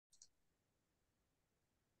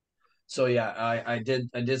So yeah, I did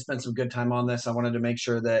spend some good time on this. I wanted to make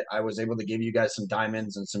sure that I was able to give you guys some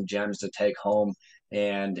diamonds and some gems to take home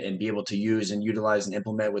and be able to use and utilize and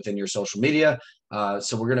implement within your social media.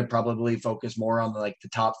 So we're gonna probably focus more on like the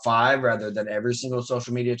top five rather than every single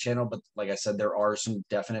social media channel. But like I said, there are some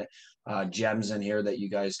definite gems in here that you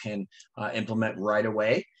guys can implement right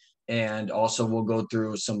away. And also, we'll go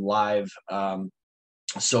through some live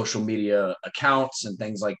social media accounts and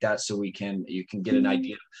things like that, so you can get an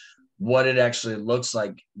idea what it actually looks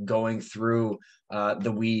like going through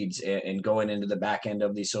the weeds and going into the back end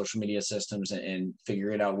of these social media systems and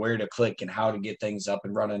figuring out where to click and how to get things up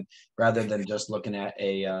and running rather than just looking at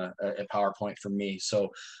a PowerPoint from me. So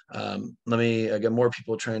let me I get more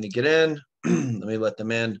people trying to get in. Let me let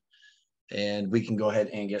them in and we can go ahead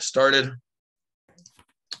and get started.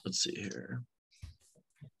 Let's see here.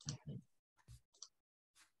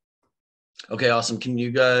 Okay, awesome. Can you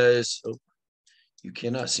guys, oh, you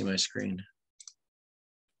cannot see my screen.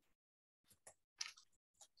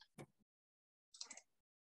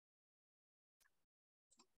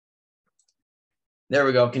 There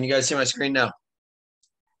we go. Can you guys see my screen now?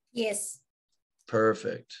 Yes.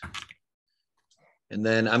 Perfect. And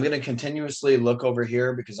then I'm going to continuously look over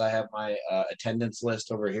here because I have my attendance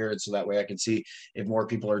list over here. And so that way I can see if more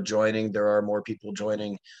people are joining. There are more people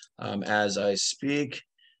joining as I speak.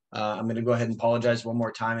 I'm going to go ahead and apologize one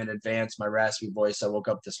more time in advance. My raspy voice, I woke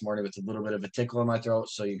up this morning with a little bit of a tickle in my throat.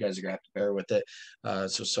 So you guys are going to have to bear with it.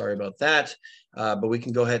 So sorry about that. But we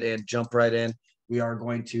can go ahead and jump right in. We are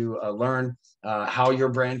going to learn how your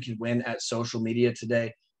brand can win at social media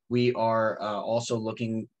today. We are also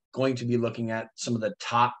going to be looking at some of the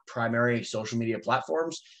top primary social media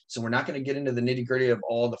platforms. So we're not going to get into the nitty gritty of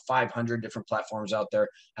all the 500 different platforms out there.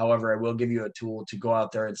 However, I will give you a tool to go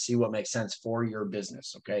out there and see what makes sense for your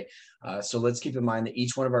business. Okay. So let's keep in mind that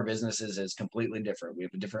each one of our businesses is completely different. We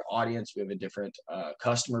have a different audience, we have a different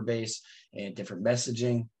customer base and different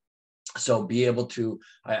messaging. So be able to,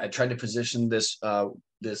 I tried to position this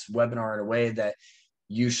webinar in a way that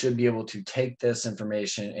you should be able to take this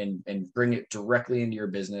information and bring it directly into your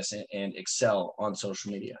business and excel on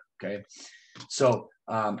social media. Okay. So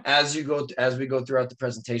as we go throughout the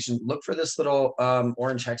presentation, look for this little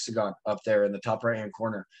orange hexagon up there in the top right hand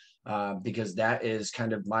corner, because that is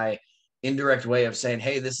kind of my indirect way of saying,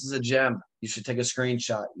 hey, this is a gem. You should take a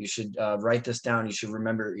screenshot. You should write this down. You should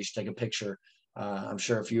remember. You should take a picture. I'm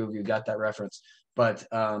sure a few of you got that reference, but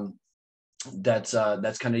that's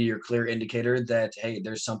kind of your clear indicator that, hey,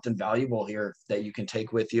 there's something valuable here that you can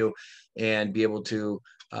take with you and be able to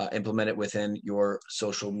implement it within your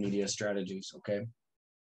social media strategies. Okay,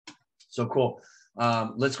 so cool.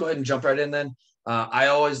 Let's go ahead and jump right in then. I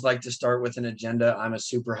always like to start with an agenda. I'm a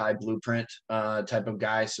super high blueprint type of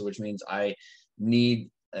guy, so which means I need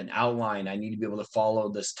an outline. I need to be able to follow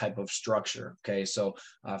this type of structure. Okay, so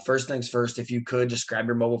first things first, if you could just grab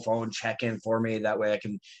your mobile phone, check in for me. That way I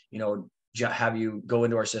can, have you go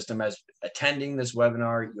into our system as attending this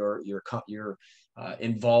webinar. You're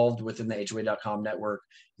involved within the HOA.com network.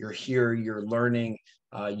 You're here. You're learning.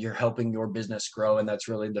 You're helping your business grow, and that's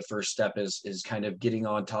really the first step. Is kind of getting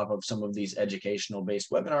on top of some of these educational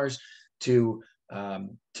based webinars to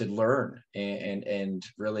learn and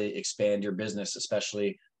really expand your business,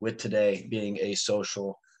 especially with today being a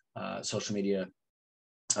social media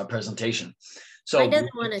presentation. So I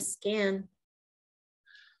doesn't want to scan.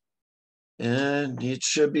 And it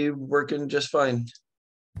should be working just fine.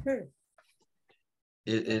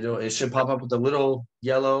 It should pop up with a little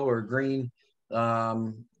yellow or green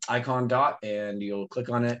icon dot, and you'll click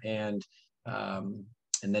on it, and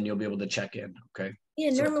then you'll be able to check in. Okay. Yeah,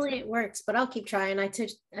 normally it works, but I'll keep trying. I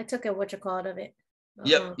took a of it.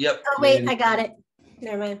 Yep. Oh wait, I got it.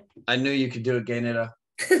 Never mind. I knew you could do it, Gaynetta.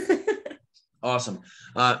 Awesome.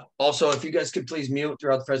 Also, if you guys could please mute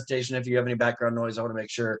throughout the presentation if you have any background noise. I want to make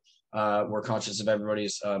sure we're conscious of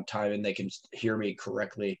everybody's time and they can hear me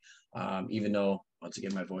correctly, even though, once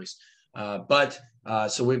again, my voice.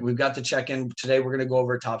 So we've got the check-in. Today, we're going to go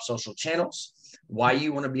over top social channels, why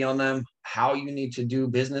you want to be on them, how you need to do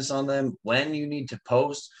business on them, when you need to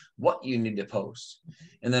post, what you need to post.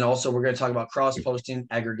 And then also, we're going to talk about cross-posting,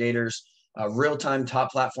 aggregators, real-time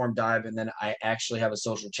top platform dive, and then I actually have a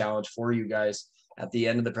social challenge for you guys at the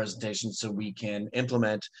end of the presentation so we can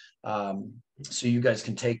implement, so you guys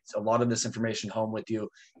can take a lot of this information home with you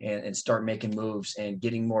and start making moves and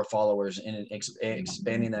getting more followers and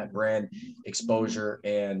expanding that brand exposure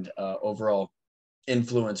and overall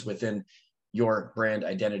influence within your brand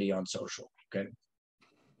identity on social. Okay.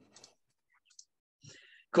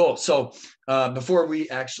 Cool. So before we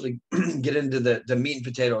actually get into the meat and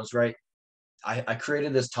potatoes, right? I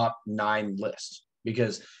created this top 9 list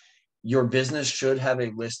because your business should have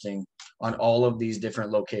a listing on all of these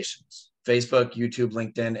different locations: Facebook, YouTube,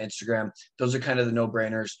 LinkedIn, Instagram. Those are kind of the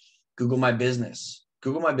no-brainers. Google My Business.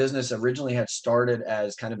 Google My Business originally had started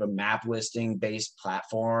as kind of a map listing based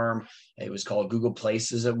platform. It was called Google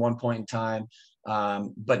Places at one point in time.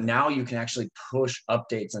 But now you can actually push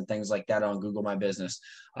updates and things like that on Google My Business.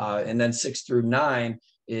 And then 6 through 9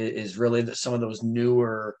 is really some of those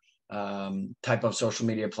newer type of social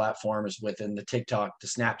media platforms within the TikTok, the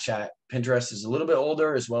Snapchat. Pinterest is a little bit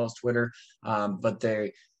older, as well as Twitter, but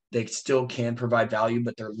they still can provide value,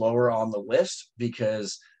 but they're lower on the list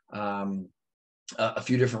because a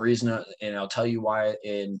few different reasons, and I'll tell you why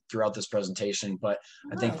throughout this presentation. But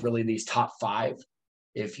I think really these top 5,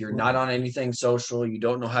 if you're not on anything social, you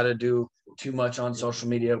don't know how to do too much on social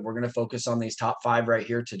media, we're going to focus on these top 5 right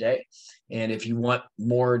here today. And if you want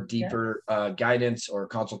more deeper guidance or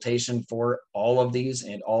consultation for all of these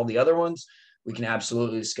and all the other ones, we can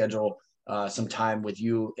absolutely schedule some time with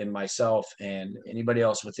you and myself and anybody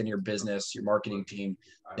else within your business, your marketing team,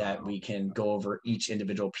 that we can go over each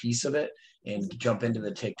individual piece of it and jump into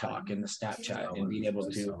the TikTok and the Snapchat and being able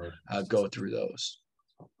to go through those.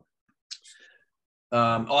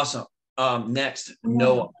 Awesome. Next,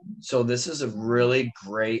 Noam. So this is a really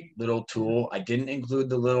great little tool. I didn't include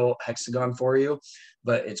the little hexagon for you,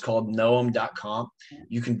 but it's called Noam.com.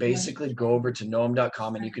 You can basically go over to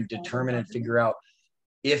Noam.com and you can determine and figure out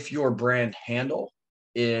if your brand handle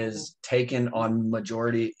is taken on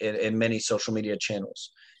majority in many social media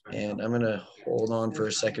channels. And I'm going to hold on for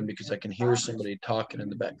a second because I can hear somebody talking in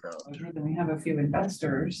the background. Then we have a few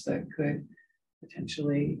investors that could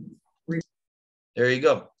potentially. There you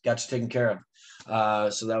go. Got you taken care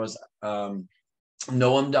of. So that was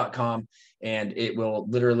Noam.com, and it will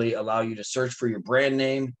literally allow you to search for your brand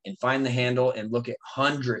name and find the handle and look at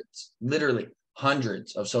literally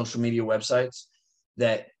hundreds of social media websites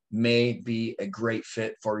that may be a great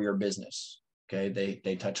fit for your business. Okay.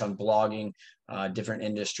 They touch on blogging, different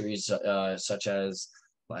industries, such as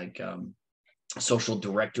like social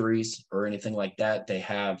directories or anything like that. They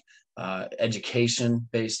have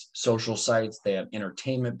education-based social sites. They have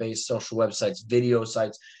entertainment-based social websites, video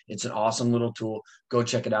sites. It's an awesome little tool. Go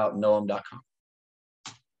check it out, Noam.com.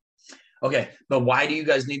 Okay, but why do you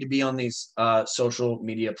guys need to be on these social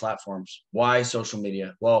media platforms? Why social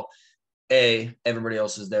media? Well, everybody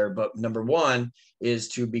else is there, but number one is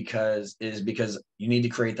because you need to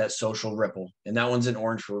create that social ripple, and that one's in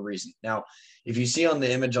orange for a reason. Now, if you see on the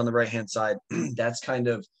image on the right-hand side, that's kind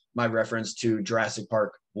of my reference to Jurassic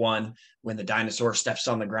Park 1, when the dinosaur steps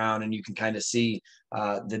on the ground and you can kind of see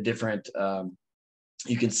the different,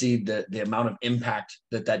 you can see the amount of impact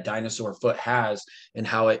that dinosaur foot has and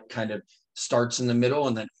how it kind of starts in the middle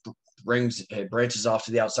and then branches off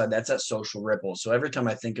to the outside. That's that social ripple. So every time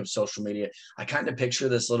I think of social media, I kind of picture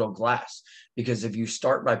this little glass, because if you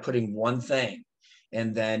start by putting one thing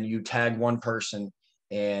and then you tag one person,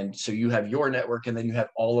 and so you have your network and then you have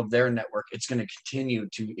all of their network, it's going to continue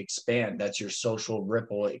to expand. That's your social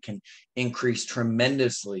ripple. It can increase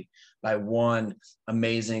tremendously by one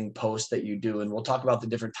amazing post that you do. And we'll talk about the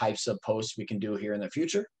different types of posts we can do here in the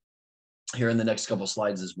future, here in the next couple of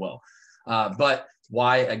slides as well. But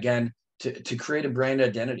why, again, to create a brand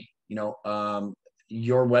identity.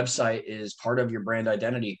 Your website is part of your brand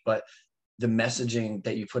identity, but the messaging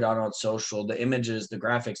that you put out on social, the images, the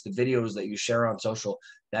graphics, the videos that you share on social,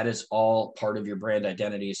 that is all part of your brand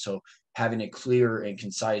identity. So having a clear and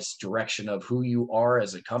concise direction of who you are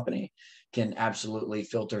as a company can absolutely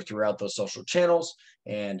filter throughout those social channels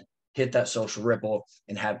and hit that social ripple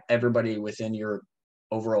and have everybody within your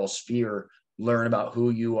overall sphere learn about who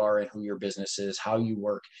you are and who your business is, how you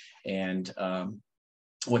work, and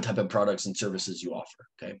what type of products and services you offer.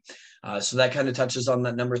 Okay. So that kind of touches on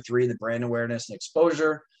that number 3, the brand awareness and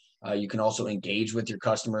exposure. You can also engage with your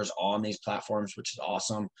customers on these platforms, which is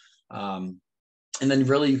awesome. And then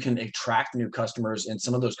really you can attract new customers, and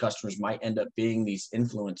some of those customers might end up being these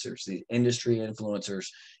influencers, these industry influencers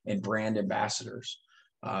and brand ambassadors.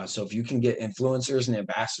 So if you can get influencers and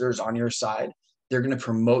ambassadors on your side, they're going to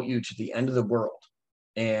promote you to the end of the world,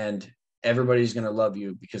 and everybody's going to love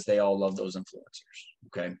you because they all love those influencers.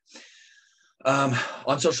 Okay.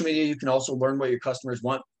 On social media, you can also learn what your customers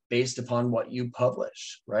want based upon what you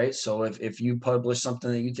publish, right? So if you publish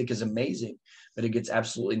something that you think is amazing, but it gets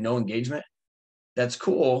absolutely no engagement, that's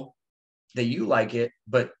cool that you like it,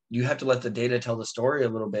 but you have to let the data tell the story a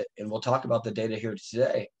little bit. And we'll talk about the data here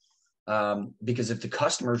today. Because if the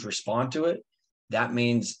customers respond to it, that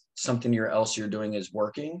means something else you're doing is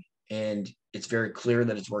working, and it's very clear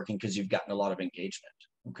that it's working because you've gotten a lot of engagement.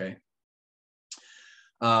 Okay.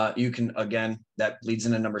 You can, again, that leads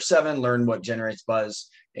into number 7, learn what generates buzz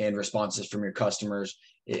and responses from your customers.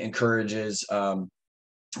 It encourages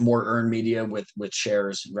more earned media with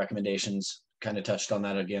shares, recommendations. Kind of touched on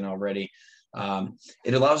that again already.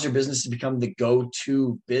 It allows your business to become the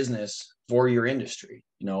go-to business for your industry.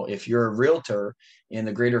 You know, if you're a realtor in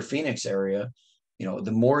the greater Phoenix area, you know,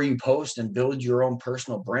 the more you post and build your own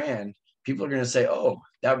personal brand, people are going to say, oh,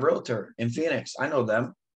 that realtor in Phoenix, I know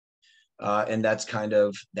them. And that's kind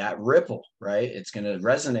of that ripple, right? It's going to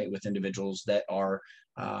resonate with individuals that are,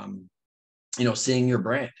 you know, seeing your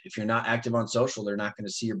brand. If you're not active on social, they're not going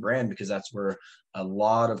to see your brand, because that's where a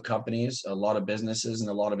lot of companies, a lot of businesses, and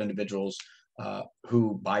a lot of individuals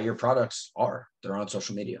who buy your products are. They're on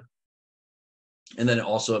social media. And then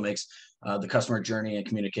also it makes the customer journey and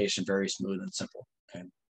communication very smooth and simple. Okay.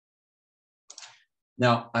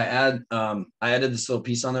 Now I added this little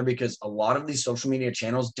piece on there because a lot of these social media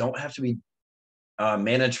channels don't have to be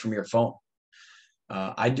managed from your phone.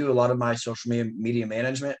 I do a lot of my social media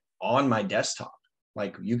management on my desktop.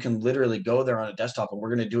 Like, you can literally go there on a desktop, and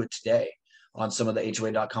we're going to do it today on some of the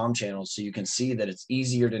HOA.com channels. So you can see that it's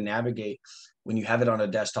easier to navigate when you have it on a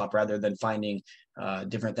desktop rather than finding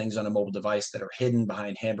different things on a mobile device that are hidden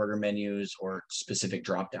behind hamburger menus or specific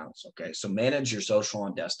drop downs. Okay, so manage your social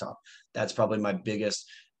on desktop. That's probably my biggest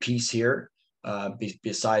piece here,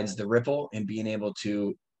 besides the ripple and being able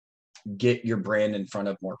to get your brand in front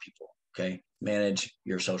of more people. Okay, manage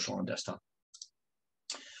your social on desktop.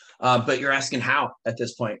 But you're asking how at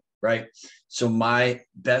this point, right? So my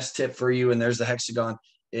best tip for you, and there's the hexagon,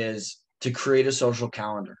 is to create a social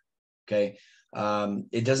calendar. Okay.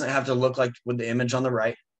 It doesn't have to look like with the image on the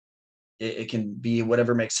right. It can be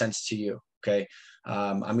whatever makes sense to you. Okay.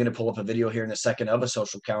 I'm going to pull up a video here in a second of a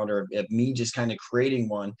social calendar of me just kind of creating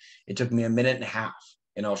one. It took me 1.5 minutes,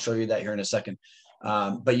 and I'll show you that here in a second.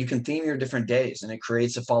 But you can theme your different days, and it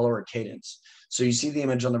creates a follower cadence. So you see the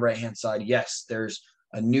image on the right-hand side. Yes, there's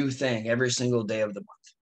a new thing every single day of the month.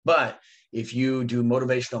 But if you do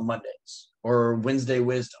motivational Mondays or Wednesday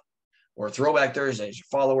wisdom or throwback Thursdays or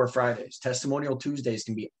follower Fridays, testimonial Tuesdays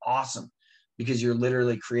can be awesome, because you're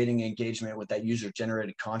literally creating engagement with that user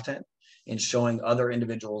generated content and showing other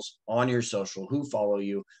individuals on your social who follow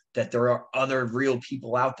you that there are other real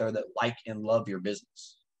people out there that like and love your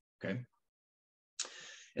business. Okay.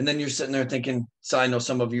 And then you're sitting there thinking, so I know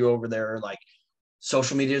some of you over there are like,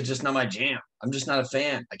 social media is just not my jam. I'm just not a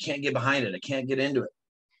fan. I can't get behind it. I can't get into it.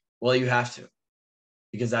 Well, you have to,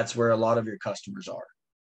 because that's where a lot of your customers are.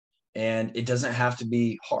 And it doesn't have to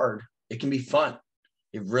be hard. It can be fun.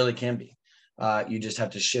 It really can be. You just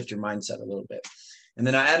have to shift your mindset a little bit. And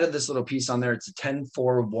then I added this little piece on there. It's a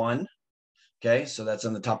 10-4-1. Okay. So that's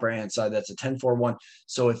on the top right hand side. That's a 10-4-1.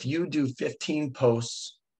 So if you do 15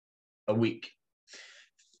 posts a week,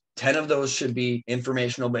 10 of those should be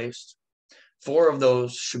informational based. 4 of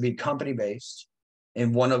those should be company based,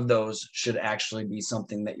 and 1 of those should actually be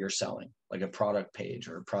something that you're selling, like a product page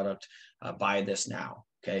or a product, buy this now.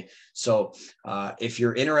 Okay. So if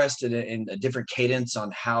you're interested in a different cadence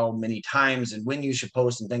on how many times and when you should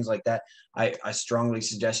post and things like that, I strongly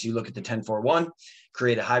suggest you look at the 10-4-1,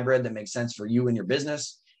 create a hybrid that makes sense for you and your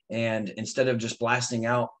business. And instead of just blasting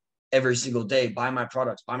out every single day, buy my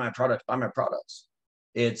products, buy my products, buy my products,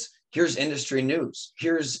 it's here's industry news.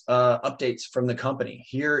 Here's updates from the company.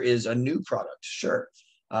 Here is a new product. Sure.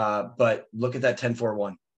 But look at that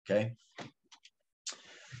 10-4-1. Okay.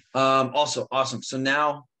 Also awesome. So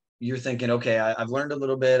now you're thinking, okay, I've learned a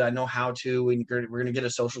little bit. I know how to, we're going to get a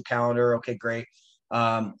social calendar. Okay, great.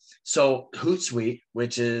 So Hootsuite,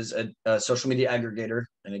 which is a social media aggregator,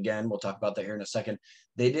 and again, we'll talk about that here in a second.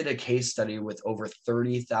 They did a case study with over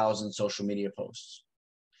 30,000 social media posts.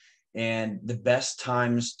 And the best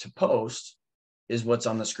times to post is what's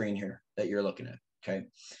on the screen here that you're looking at. Okay.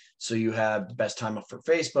 So you have the best time for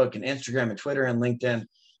Facebook and Instagram and Twitter and LinkedIn.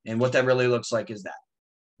 And what that really looks like is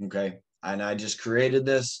that. Okay. And I just created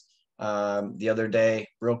this the other day,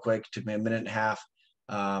 real quick, took me 1.5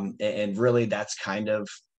 minutes. And really that's kind of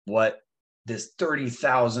what this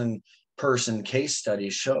 30,000 person case study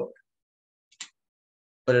showed.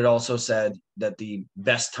 But it also said that the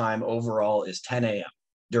best time overall is 10 a.m.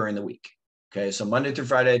 during the week. Okay, so Monday through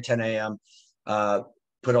Friday, 10 a.m.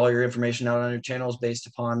 Put all your information out on your channels based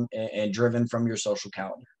upon and driven from your social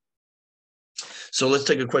calendar. So let's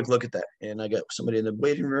take a quick look at that. And I got somebody in the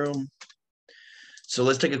waiting room. So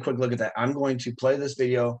let's take a quick look at that. I'm going to play this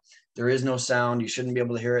video. There is no sound. You shouldn't be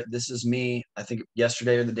able to hear it. This is me, I think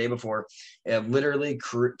yesterday or the day before, literally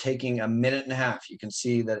taking 1.5 minutes. You can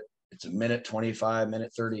see that it's 1:25,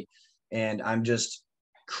 1:30. And I'm just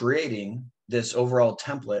creating this overall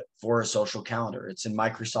template for a social calendar. It's in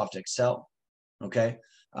Microsoft Excel. Okay.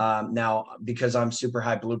 Now, because I'm super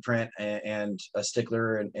high blueprint and a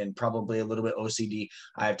stickler and probably a little bit OCD,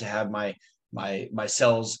 I have to have my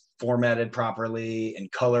cells formatted properly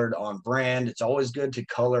and colored on brand. It's always good to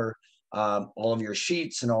color all of your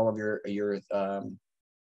sheets and all of your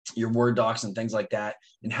Word docs and things like that,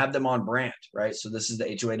 and have them on brand, right? So this is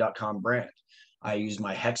the HOA.com brand. I use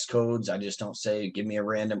my hex codes. I just don't say, give me a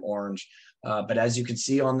random orange. But as you can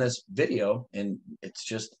see on this video, and it's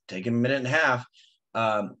just taking a minute and a half,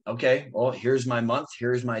 okay, well, here's my month,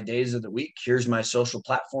 here's my days of the week, here's my social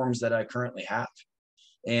platforms that I currently have.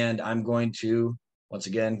 And I'm going to, once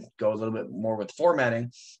again, go a little bit more with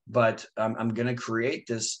formatting, but I'm going to create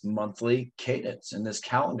this monthly cadence and this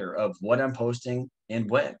calendar of what I'm posting and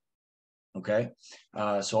when. Okay.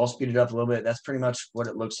 So I'll speed it up a little bit. That's pretty much what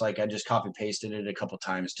it looks like. I just copy pasted it a couple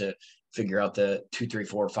times to figure out the 2, 3,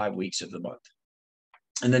 4, 5 weeks of the month.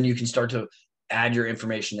 And then you can start to add your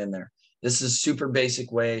information in there. This is a super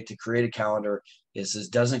basic way to create a calendar. This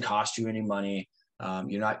doesn't cost you any money.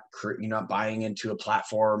 You're not buying into a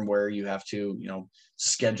platform where you have to,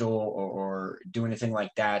 schedule or do anything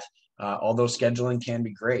like that. Although scheduling can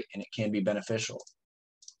be great and it can be beneficial.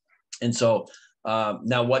 And so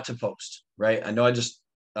now what to post, right? I know I just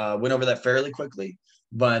went over that fairly quickly,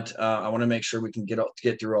 but I want to make sure we can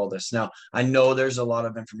get through all this. Now, I know there's a lot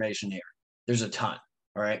of information here. There's a ton.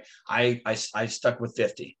 All right. I stuck with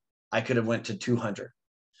 50. I could have went to 200.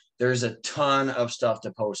 There's a ton of stuff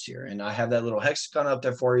to post here. And I have that little hexagon up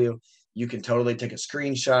there for you. You can totally take a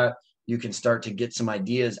screenshot. You can start to get some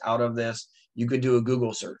ideas out of this. You could do a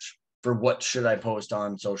Google search for what should I post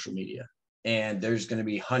on social media. And there's going to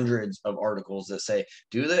be hundreds of articles that say,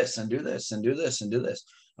 do this and do this and do this and do this.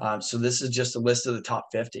 So this is just a list of the top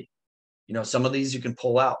 50. Some of these you can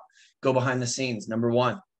pull out, go behind the scenes. Number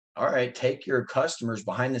 1, all right, take your customers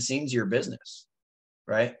behind the scenes of your business,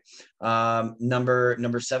 right?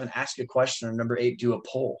 Number 7, ask a question. Or number 8, do a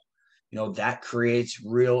poll. That creates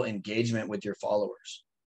real engagement with your followers.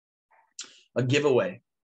 A giveaway.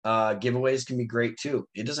 Giveaways can be great too.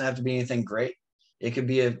 It doesn't have to be anything great. It could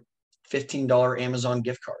be a $15 Amazon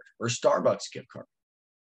gift card or Starbucks gift card.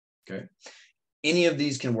 Okay. Any of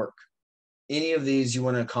these can work. Any of these you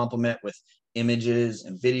want to complement with images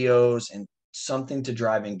and videos and something to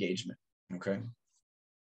drive engagement. Okay.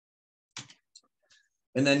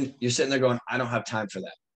 And then you're sitting there going, I don't have time for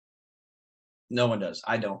that. No one does.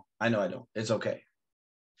 I don't. I know I don't. It's okay.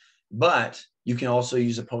 But you can also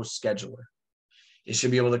use a post scheduler. It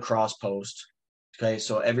should be able to cross post. Okay,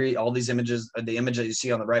 so all these images, the image that you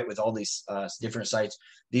see on the right with all these different sites,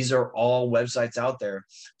 these are all websites out there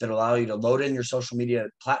that allow you to load in your social media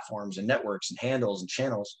platforms and networks and handles and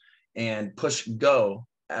channels and push go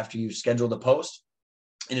after you schedule the post,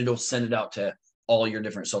 and it'll send it out to all your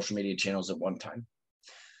different social media channels at one time.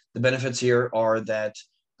 The benefits here are that,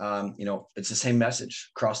 it's the same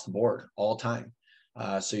message across the board all the time.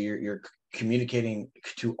 So you're communicating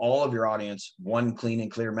to all of your audience one clean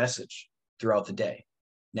and clear message throughout the day.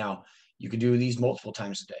 Now, you can do these multiple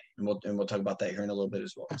times a day, and we'll talk about that here in a little bit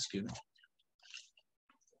as well. Excuse me.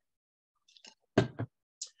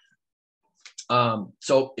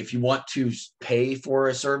 So if you want to pay for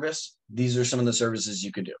a service, these are some of the services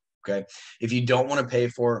you could do. Okay. If you don't want to pay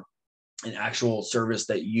for an actual service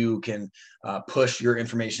that you can push your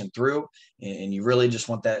information through, and you really just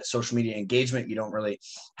want that social media engagement, you don't really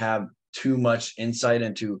have too much insight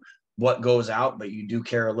into what goes out, but you do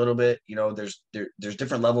care a little bit. There's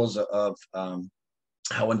different levels of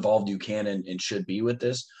how involved you can and should be with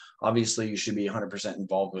this. Obviously, you should be 100%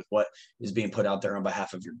 involved with what is being put out there on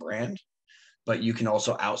behalf of your brand, but you can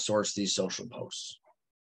also outsource these social posts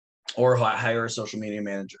or hire a social media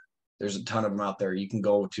manager. There's a ton of them out there. You can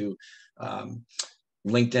go to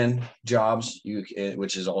LinkedIn Jobs,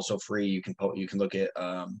 which is also free. You can look at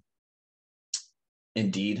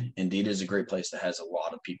Indeed. Indeed is a great place that has a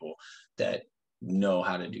lot of people that know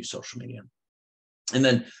how to do social media. And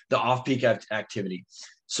then the off-peak activity.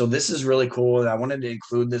 So this is really cool. And I wanted to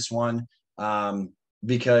include this one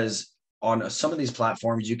because on some of these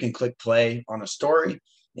platforms, you can click play on a story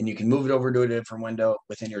and you can move it over to a different window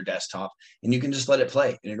within your desktop, and you can just let it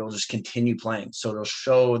play and it'll just continue playing. So it'll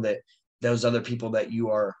show that those other people that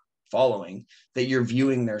you are following, that you're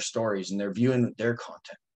viewing their stories and they're viewing their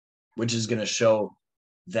content, which is going to show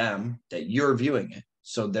them that you're viewing it.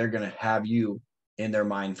 So they're going to have you in their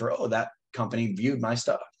mind for, oh, that company viewed my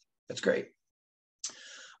stuff. That's great.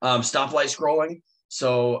 Stoplight scrolling.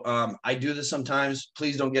 So I do this sometimes.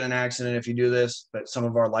 Please don't get an accident if you do this, but some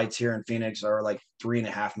of our lights here in Phoenix are like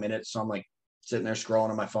 3.5 minutes. So I'm like sitting there scrolling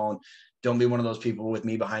on my phone. Don't be one of those people with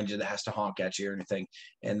me behind you that has to honk at you or anything.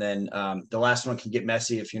 And then the last one can get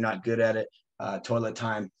messy if you're not good at it. toilet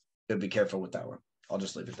time, but be careful with that one. I'll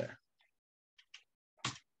just leave it there.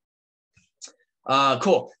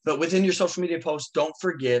 Cool. But within your social media posts, don't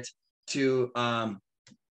forget to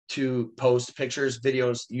post pictures,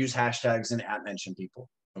 videos, use hashtags, and @mention people.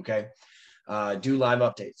 Okay. Do live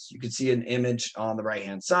updates. You can see an image on the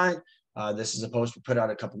right-hand side. This is a post we put out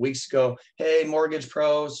a couple weeks ago. Hey, mortgage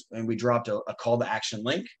pros, and we dropped a call to action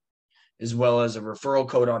link, as well as a referral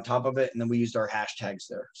code on top of it. And then we used our hashtags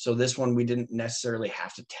there. So this one, we didn't necessarily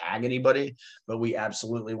have to tag anybody, but we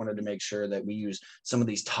absolutely wanted to make sure that we use some of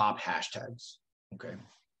these top hashtags. Okay.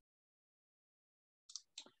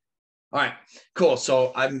 All right, cool.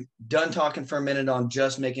 So I'm done talking for a minute on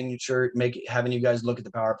just making sure, having you guys look at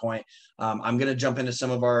the PowerPoint. I'm going to jump into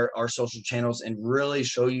some of our social channels and really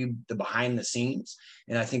show you the behind the scenes.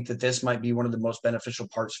 And I think that this might be one of the most beneficial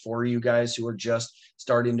parts for you guys who are just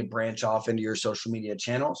starting to branch off into your social media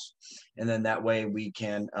channels. And then that way we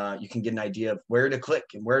can, you can get an idea of where to click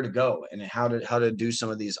and where to go and how to do some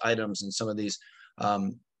of these items and some of these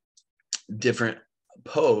different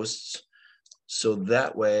posts. So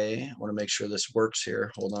that way, I want to make sure this works here.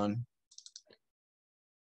 Hold on.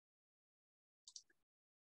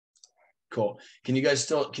 Cool. Can you guys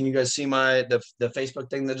see the Facebook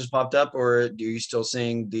thing that just popped up, or are you still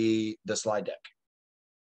seeing the slide deck?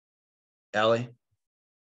 Allie?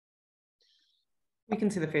 We can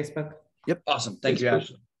see the Facebook. Yep. Awesome. Thank you,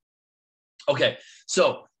 Ashley. Okay.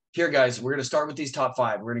 So here, guys, we're going to start with these top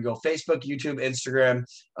 5. We're going to go Facebook, YouTube, Instagram,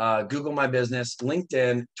 Google My Business,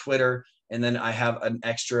 LinkedIn, Twitter, and then I have an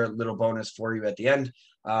extra little bonus for you at the end.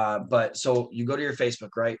 But so you go to your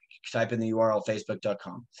Facebook, right? Type in the URL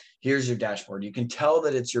facebook.com. Here's your dashboard. You can tell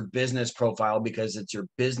that it's your business profile because it's your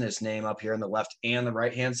business name up here on the left and the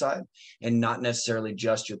right-hand side, and not necessarily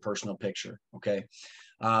just your personal picture. Okay.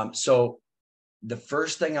 So the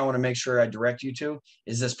first thing I want to make sure I direct you to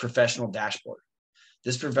is this professional dashboard.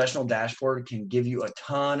 This professional dashboard can give you a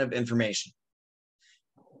ton of information.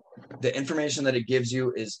 The information that it gives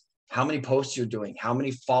you is how many posts you're doing, how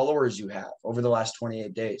many followers you have over the last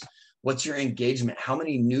 28 days. What's your engagement? How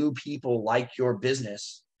many new people like your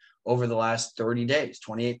business over the last 30 days,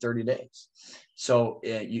 28, 30 days. So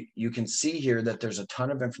you can see here that there's a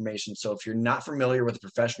ton of information. So if you're not familiar with the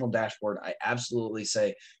professional dashboard, I absolutely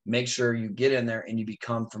say, make sure you get in there and you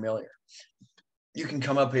become familiar. You can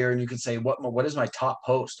come up here and you can say, what is my top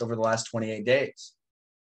post over the last 28 days?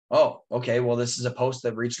 Oh, okay. Well, this is a post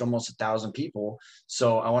that reached almost 1,000 people.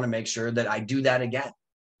 So I want to make sure that I do that again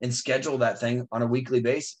and schedule that thing on a weekly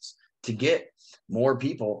basis to get more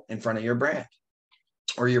people in front of your brand,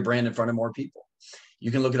 or your brand in front of more people.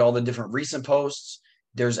 You can look at all the different recent posts.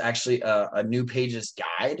 There's actually a new pages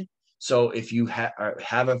guide. So if you have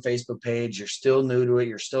a Facebook page, you're still new to it,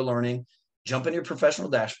 you're still learning, jump in your professional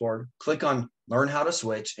dashboard, click on learn how to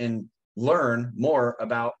switch, and learn more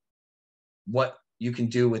about what you can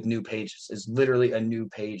do with new pages. Is literally a new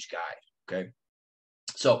page guide. Okay.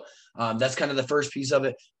 So that's kind of the first piece of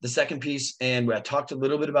it. The second piece, and I talked a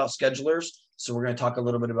little bit about schedulers. So we're going to talk a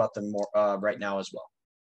little bit about them more right now as well.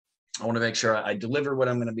 I want to make sure I deliver what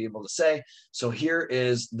I'm going to be able to say. So here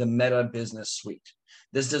is the Meta Business Suite.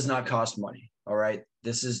 This does not cost money. All right.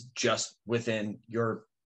 This is just within your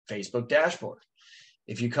Facebook dashboard.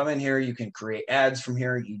 If you come in here, you can create ads from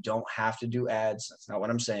here. You don't have to do ads. That's not what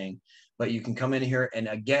I'm saying. But you can come in here, and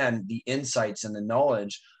again, the insights and the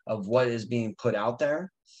knowledge of what is being put out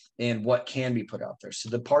there and what can be put out there. So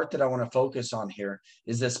the part that I want to focus on here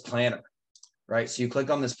is this planner, right? So you click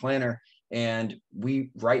on this planner, and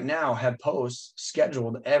we right now have posts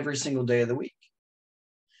scheduled every single day of the week.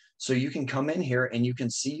 So you can come in here and you can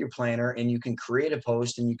see your planner and you can create a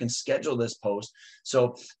post and you can schedule this post.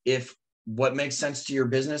 So if what makes sense to your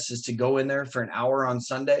business is to go in there for an hour on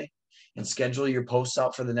Sunday and schedule your posts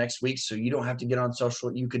out for the next week, so you don't have to get on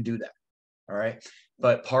social, you could do that. All right.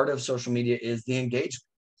 But part of social media is the engagement.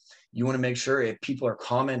 You want to make sure if people are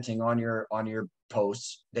commenting on your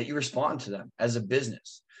posts that you respond to them as a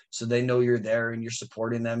business, so they know you're there and you're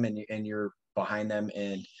supporting them and you're behind them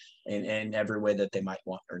in every way that they might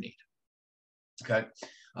want or need. Okay.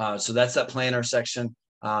 So that's that planner section.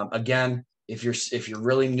 Again, if you're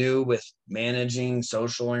really new with managing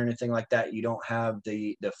social or anything like that, you don't have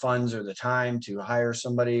the funds or the time to hire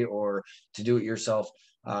somebody or to do it yourself.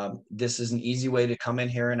 This is an easy way to come in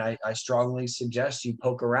here, and I strongly suggest you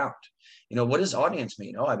poke around. You know, what does audience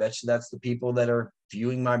mean? Oh, I bet you that's the people that are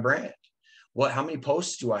viewing my brand. How many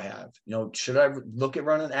posts do I have? You know, should I look at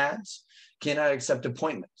running ads? Can I accept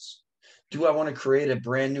appointments? Do I want to create a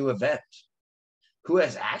brand new event? who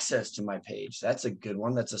has access to my page? That's a good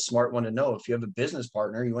one. That's a smart one to know. If you have a business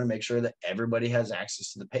partner, you want to make sure that everybody has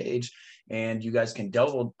access to the page, and you guys can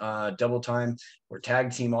double time or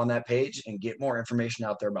tag team on that page and get more information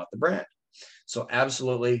out there about the brand. So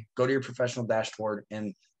absolutely go to your professional dashboard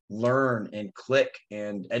and learn and click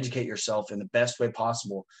and educate yourself in the best way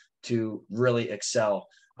possible to really excel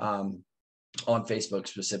on Facebook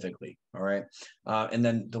specifically. All right. And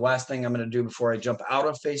then the last thing I'm going to do before I jump out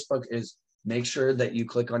of Facebook is make sure that you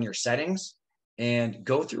click on your settings and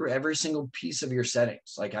go through every single piece of your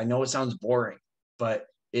settings. Like, I know it sounds boring, but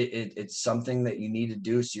it's something that you need to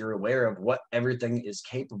do so you're aware of what everything is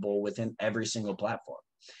capable within every single platform.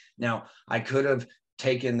 Now, I could have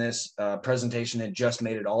taken this presentation and just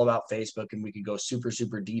made it all about Facebook, and we could go super,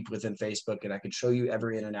 super deep within Facebook, and I could show you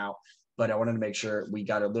every in and out, but I wanted to make sure we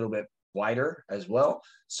got a little bit wider as well.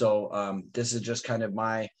 So this is just kind of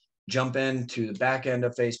my jump into the back end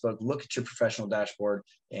of Facebook, look at your professional dashboard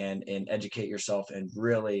and educate yourself and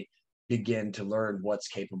really begin to learn what's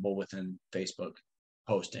capable within Facebook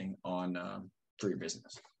posting on for your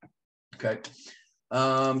business. Okay.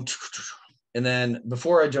 And then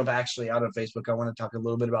before I jump actually out of Facebook, I want to talk a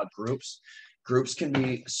little bit about groups. Groups can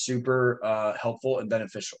be super helpful and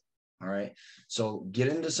beneficial. All right. So get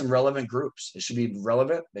into some relevant groups. It should be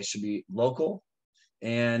relevant. They should be local,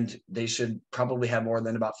 and they should probably have more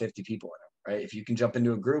than about 50 people in it, right? If you can jump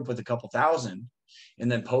into a group with a couple thousand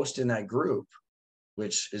and then post in that group,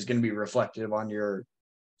 which is going to be reflective on your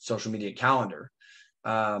social media calendar,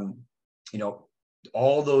 you know,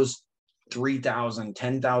 all those 3,000,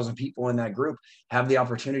 10,000 people in that group have the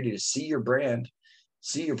opportunity to see your brand,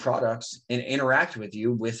 see your products, and interact with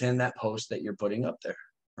you within that post that you're putting up there.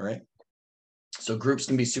 All right. So groups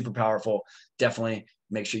can be super powerful. Definitely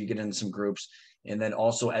make sure you get into some groups. And then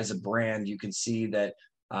also as a brand, you can see that,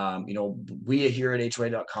 you know, we here at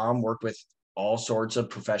HOA.com work with all sorts of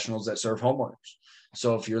professionals that serve homeowners.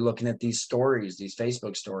 So if you're looking at these stories, these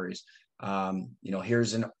Facebook stories, you know,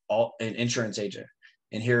 here's an insurance agent,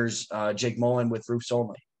 and here's Jake Mullen with Roofs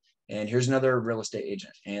Only, and here's another real estate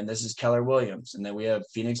agent, and this is Keller Williams, and then we have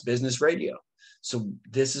Phoenix Business Radio. So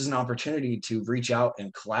this is an opportunity to reach out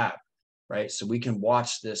and collab, right? So we can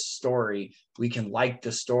watch this story, we can like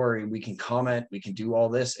the story, we can comment, we can do all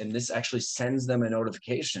this, and this actually sends them a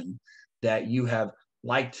notification that you have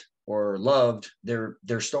liked or loved their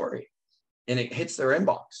story, and it hits their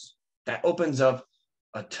inbox. That opens up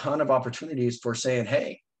a ton of opportunities for saying,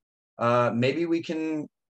 hey, maybe we can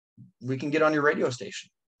get on your radio station,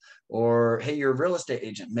 or hey, you're a real estate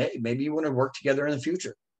agent, maybe you want to work together in the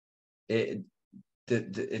future.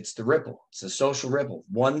 It's the ripple. It's the social ripple.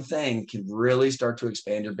 One thing can really start to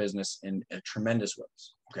expand your business in a tremendous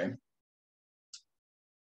ways. Okay.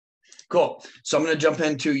 Cool. So I'm going to jump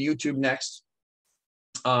into YouTube next.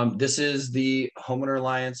 This is the Homeowner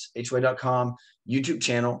Alliance, HOA.com YouTube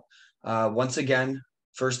channel. Once again,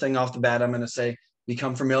 first thing off the bat, I'm going to say,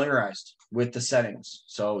 become familiarized with the settings.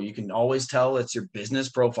 So you can always tell it's your business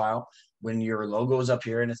profile when your logo is up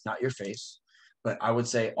here and it's not your face. But I would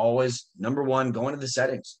say always, number one, go into the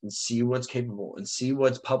settings and see what's capable and see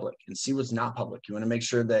what's public and see what's not public. You want to make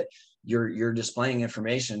sure that you're displaying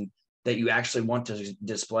information that you actually want to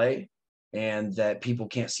display, and that people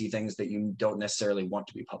can't see things that you don't necessarily want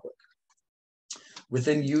to be public.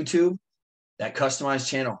 Within YouTube, that customized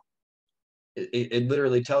channel, it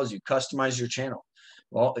literally tells you customize your channel.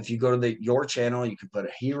 Well, if you go to your channel, you could put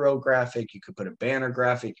a hero graphic, you could put a banner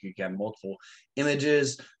graphic, you can have multiple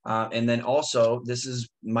images. And then also, this is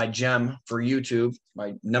my gem for YouTube,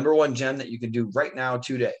 my number one gem that you can do right now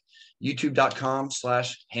today,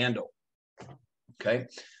 youtube.com/handle. Okay.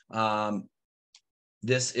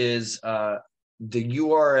 This is the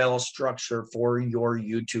URL structure for your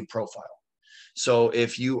YouTube profile. So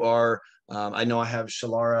if you are, I know I have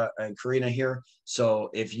Shalara and Karina here. So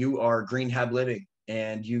if you are Greenhab Living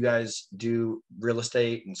and you guys do real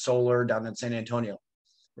estate and solar down in San Antonio,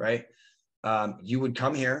 right? You would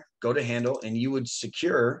come here, go to handle, and you would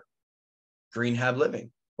secure Greenhab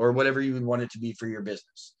Living or whatever you would want it to be for your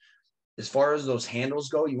business. As far as those handles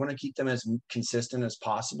go, you want to keep them as consistent as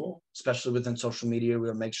possible, especially within social media.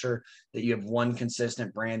 We'll make sure that you have one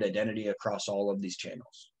consistent brand identity across all of these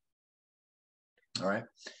channels. All right.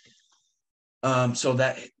 So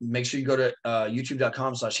that make sure you go to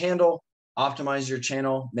youtube.com/handle, optimize your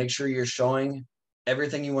channel, make sure you're showing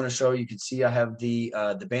everything you want to show. You can see I have the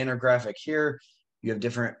banner graphic here. You have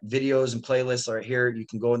different videos and playlists right here. You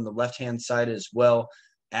can go in the left-hand side as well,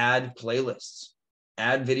 add playlists,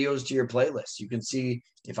 add videos to your playlist. You can see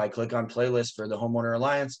if I click on playlist for the Homeowner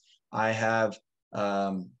Alliance, I have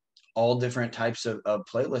all different types of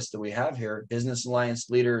playlists that we have here, Business Alliance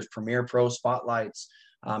Leaders, Premier Pro Spotlights.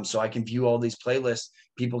 So I can view all these playlists.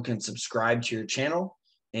 People can subscribe to your channel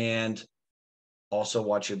and also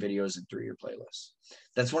watch your videos and through your playlists.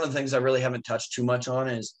 That's one of the things I really haven't touched too much on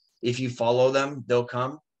is if you follow them, they'll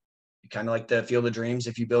come. Kind of like the Field of Dreams.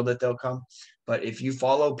 If you build it, they'll come. But if you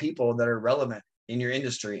follow people that are relevant in your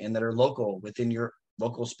industry and that are local within your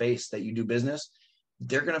local space that you do business,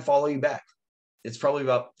 they're going to follow you back. It's probably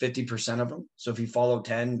about 50% of them. So if you follow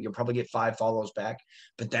 10, you'll probably get 5 follows back,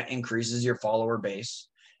 but that increases your follower base.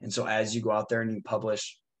 And so as you go out there and you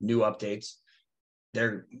publish new updates,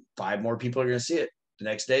 5 more people are going to see it. The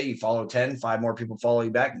next day you follow 10, 5 more people follow you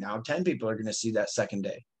back. Now 10 people are going to see that second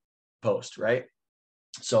day post, right?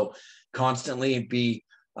 So constantly be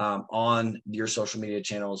on your social media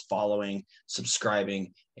channels, following,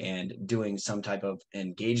 subscribing, and doing some type of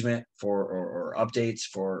engagement or updates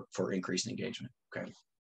for increased engagement. Okay.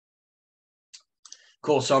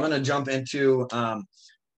 Cool. So I'm going to jump into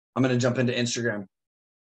Instagram.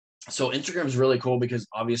 So Instagram is really cool because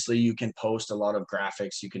obviously you can post a lot of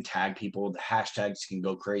graphics. You can tag people. The hashtags can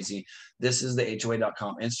go crazy. This is the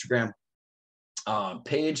HOA.com Instagram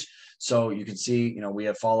page. So you can see, we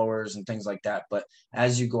have followers and things like that. But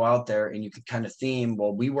as you go out there and you can kind of theme,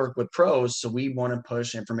 well, we work with pros. So we want to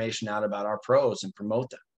push information out about our pros and promote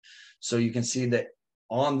them. So you can see that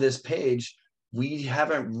on this page, we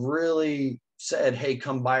haven't really said, hey,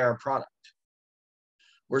 come buy our product.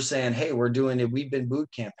 We're saying, hey, we're doing a We've Been Boot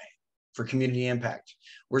campaign for community impact.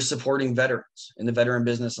 We're supporting veterans in the Veteran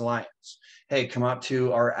Business Alliance. Hey, come up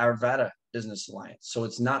to our Arvada Business Alliance. So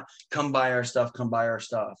it's not come buy our stuff, come buy our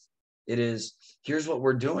stuff. It is, here's what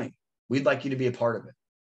we're doing. We'd like you to be a part of it,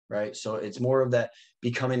 right? So it's more of that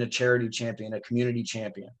becoming a charity champion, a community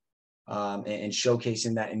champion, and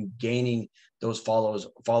showcasing that and gaining those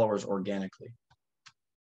followers organically.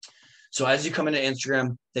 So as you come into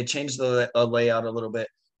Instagram, they changed the layout a little bit.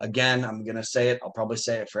 Again, I'm going to say it. I'll probably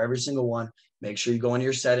say it for every single one. Make sure you go into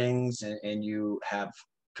your settings and you have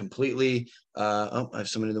completely, I have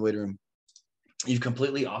someone in the waiting room. You've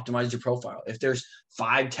completely optimized your profile. If there's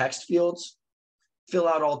 5 text fields, fill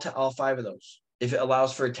out all 5 of those. If it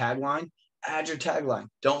allows for a tagline, add your tagline.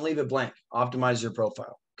 Don't leave it blank. Optimize your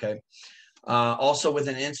profile. Okay. Also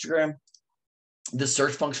within Instagram, the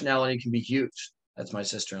search functionality can be huge. That's my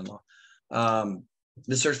sister-in-law.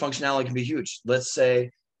 The search functionality can be huge. Let's say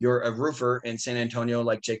you're a roofer in San Antonio,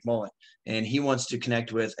 like Jake Mullen, and he wants to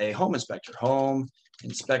connect with a home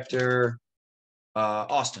inspector,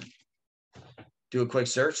 Austin. Do a quick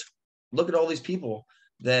search. Look at all these people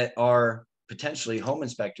that are potentially home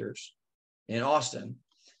inspectors in Austin.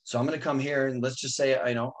 So I'm going to come here and let's just say,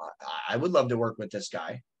 I would love to work with this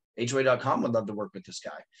guy. HOA.com would love to work with this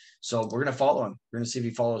guy. So we're going to follow him. We're going to see if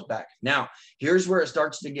he follows back. Now, here's where it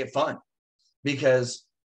starts to get fun because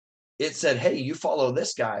it said, hey, you follow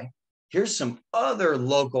this guy. Here's some other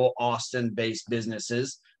local Austin-based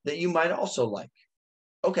businesses that you might also like.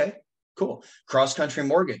 Okay, cool. Cross Country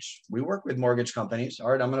Mortgage. We work with mortgage companies.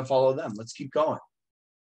 All right, I'm going to follow them. Let's keep going.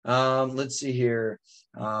 Let's see here.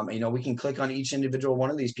 We can click on each individual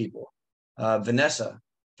one of these people. Vanessa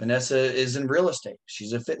is in real estate.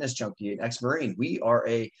 She's a fitness junkie, an ex-Marine. We are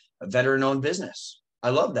a veteran-owned business. I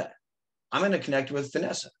love that. I'm going to connect with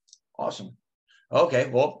Vanessa. Awesome. Okay,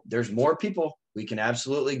 well, there's more people. We can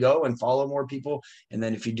absolutely go and follow more people. And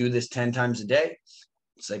then if you do this 10 times a day,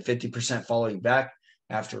 say 50% follow you back.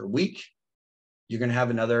 After a week, you're going to have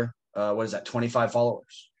another, 25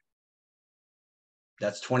 followers.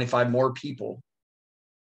 That's 25 more people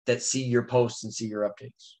that see your posts and see your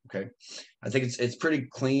updates. Okay. I think it's pretty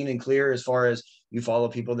clean and clear as far as you follow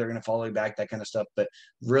people, they're going to follow you back, that kind of stuff. But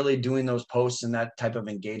really doing those posts and that type of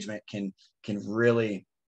engagement can really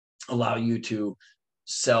allow you to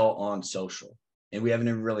sell on social. And we haven't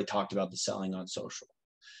even really talked about the selling on social.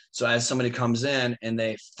 So as somebody comes in and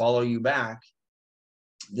they follow you back,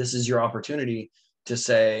 this is your opportunity to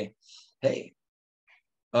say, hey,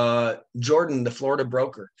 Jordan, the Florida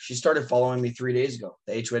broker, she started following me 3 days ago,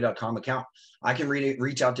 the HOA.com account. I can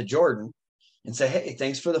reach out to Jordan and say, hey,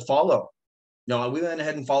 thanks for the follow. No, we went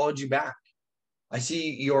ahead and followed you back. I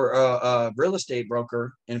see you're real estate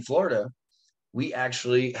broker in Florida. We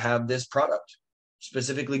actually have this product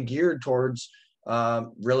specifically geared towards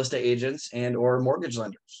real estate agents and or mortgage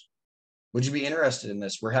lenders. Would you be interested in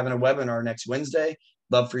this? We're having a webinar next Wednesday.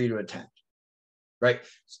 Love for you to attend. Right?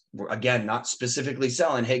 Again, not specifically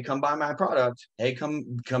selling, hey, come buy my product. Hey, come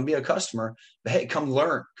be a customer. But hey, come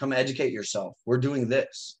learn, come educate yourself. We're doing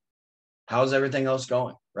this. How's everything else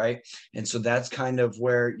going? Right? And so that's kind of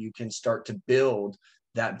where you can start to build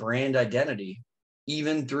that brand identity,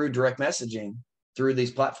 even through direct messaging, through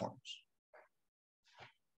these platforms.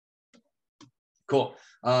 Cool.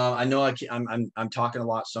 I know I'm talking a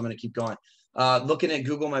lot, so I'm going to keep going. Looking at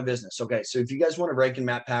Google My Business. Okay, so if you guys want to rank in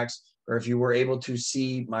map packs, or if you were able to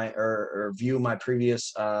see my or view my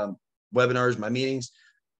previous webinars, my meetings,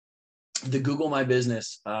 the Google My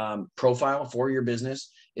Business profile for your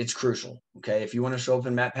business, it's crucial. Okay, if you want to show up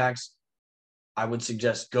in map packs, I would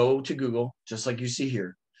suggest go to Google, just like you see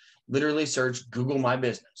here. Literally search Google My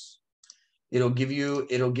Business. It'll give you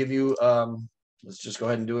let's just go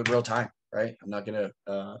ahead and do it real time, right? I'm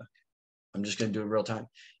just gonna do it real time.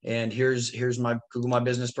 And here's my Google My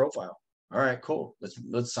Business profile. All right, cool.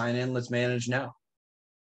 Let's sign in. Let's manage now.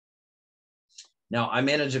 Now I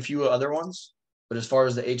manage a few other ones, but as far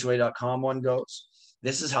as the HOA.com one goes,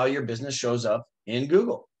 this is how your business shows up in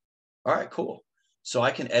Google. All right, cool. So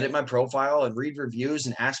I can edit my profile and read reviews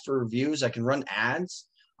and ask for reviews. I can run ads.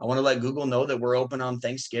 I want to let Google know that we're open on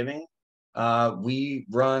Thanksgiving. We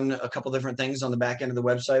run a couple different things on the back end of the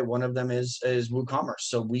website. One of them is WooCommerce.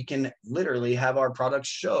 So we can literally have our products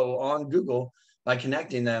show on Google by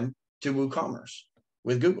connecting them to WooCommerce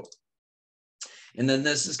with Google. And then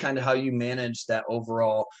this is kind of how you manage that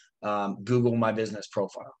overall Google My Business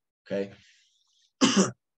profile. Okay.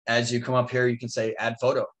 As you come up here, you can say add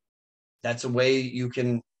photo. That's a way you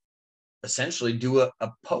can essentially do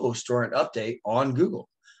a post or an update on Google.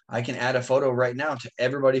 I can add a photo right now to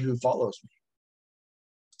everybody who follows me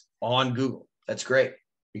on Google. That's great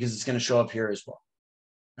because it's going to show up here as well.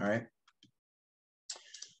 All right.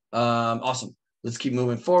 Awesome. Let's keep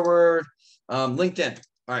moving forward. LinkedIn.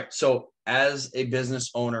 All right. So as a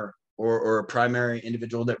business owner or a primary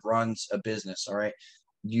individual that runs a business, all right,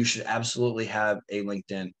 you should absolutely have a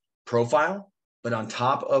LinkedIn profile, but on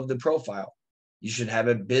top of the profile, you should have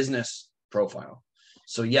a business profile.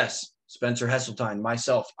 So yes, Spencer Hesseltine,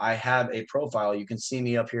 myself, I have a profile. You can see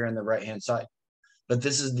me up here on the right-hand side, but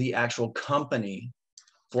this is the actual company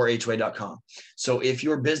for HOA.com. So if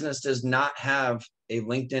your business does not have a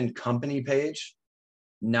LinkedIn company page,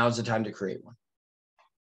 now's the time to create one.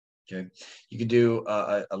 Okay. You could do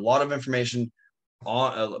a lot of information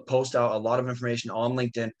on post out a lot of information on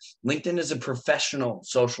LinkedIn. LinkedIn is a professional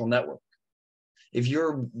social network. If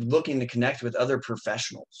you're looking to connect with other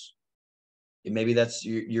professionals, maybe that's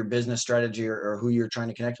your business strategy or who you're trying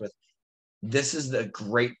to connect with, this is the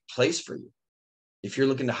great place for you. If you're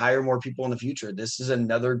looking to hire more people in the future, this is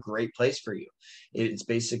another great place for you. It's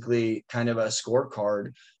basically kind of a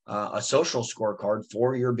scorecard, a social scorecard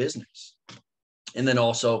for your business. And then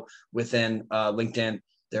also within LinkedIn,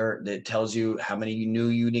 it tells you how many new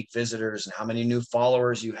unique visitors and how many new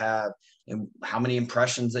followers you have and how many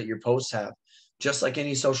impressions that your posts have. Just like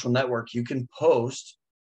any social network, you can post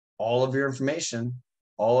all of your information,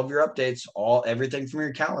 all of your updates, everything from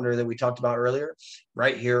your calendar that we talked about earlier,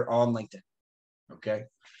 right here on LinkedIn. Okay.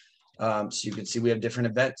 So you can see we have different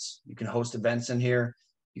events. You can host events in here.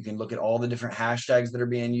 You can look at all the different hashtags that are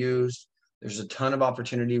being used. There's a ton of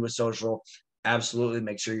opportunity with social. Absolutely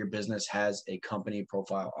make sure your business has a company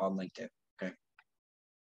profile on LinkedIn. Okay.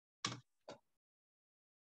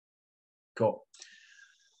 Cool.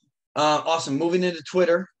 Awesome. Moving into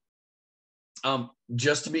Twitter.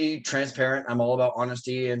 Just to be transparent, I'm all about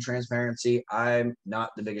honesty and transparency. I'm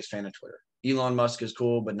not the biggest fan of Twitter. Elon Musk is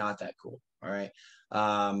cool, but not that cool. All right.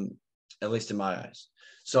 At least in my eyes.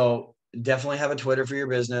 So definitely have a Twitter for your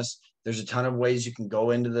business. There's a ton of ways you can go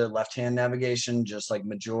into the left-hand navigation, just like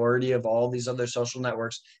majority of all these other social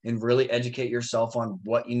networks, and really educate yourself on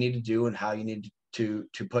what you need to do and how you need to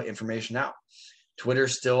put information out. Twitter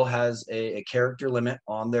still has a character limit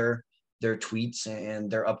on their tweets and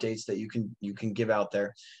their updates that you can give out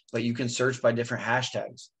there, but you can search by different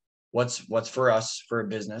hashtags. What's for us for a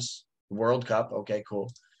business? World Cup. Okay,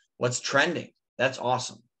 cool. What's trending? That's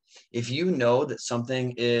awesome. If you know that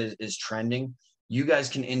something is trending, you guys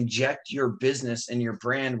can inject your business and your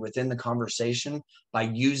brand within the conversation by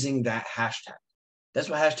using that hashtag. That's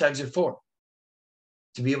what hashtags are for.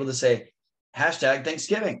 To be able to say hashtag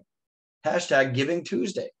Thanksgiving, hashtag Giving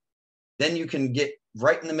Tuesday. Then you can get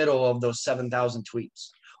right in the middle of those 7,000 tweets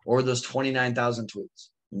or those 29,000 tweets.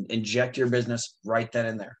 Inject your business right then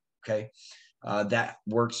and there. Okay. That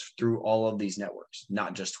works through all of these networks,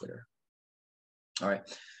 not just Twitter. All right.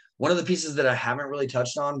 One of the pieces that I haven't really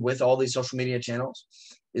touched on with all these social media channels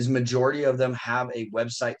is majority of them have a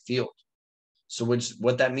website field. So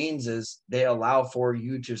what that means is they allow for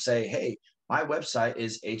you to say, hey, my website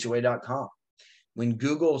is HOA.com. When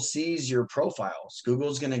Google sees your profiles,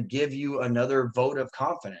 Google's going to give you another vote of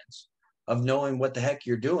confidence of knowing what the heck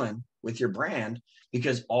you're doing with your brand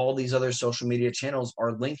because all these other social media channels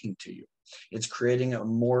are linking to you. It's creating a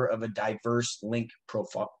more of a diverse link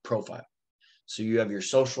profile. So you have your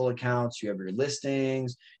social accounts, you have your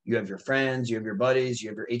listings, you have your friends, you have your buddies, you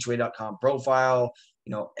have your HOA.com profile,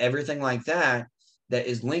 you know, everything like that that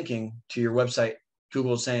is linking to your website.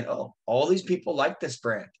 Google is saying, oh, all these people like this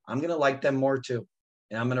brand. I'm going to like them more too.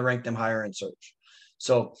 And I'm going to rank them higher in search.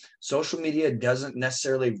 So social media doesn't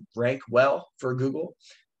necessarily rank well for Google,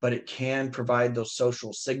 but it can provide those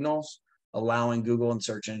social signals, allowing Google and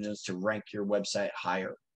search engines to rank your website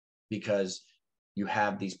higher because you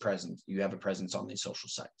have these presence, you have a presence on these social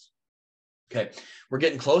sites. Okay, we're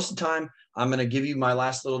getting close to time. I'm going to give you my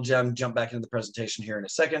last little gem, jump back into the presentation here in a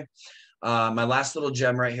second. My last little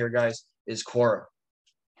gem right here, guys, is Quora.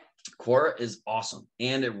 Quora is awesome,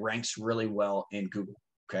 and it ranks really well in Google,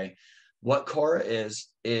 okay? What Quora is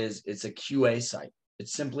it's a QA site.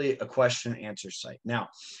 It's simply a question and answer site. Now,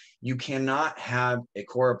 you cannot have a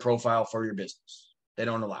Quora profile for your business. They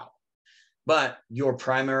don't allow it. But your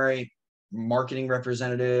primary marketing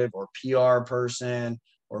representative or PR person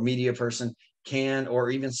or media person can, or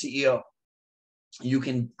even CEO, you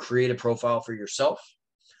can create a profile for yourself.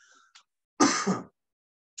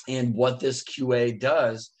 And what this QA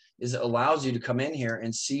does is it allows you to come in here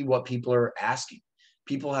and see what people are asking.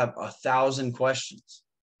 People have 1,000 questions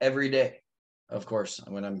every day. Of course,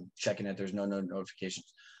 when I'm checking it, there's no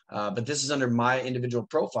notifications. But this is under my individual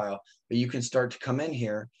profile, but you can start to come in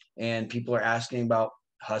here and people are asking about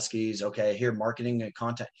Huskies. Okay, here, marketing and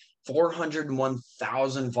content,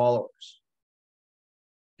 401,000 followers.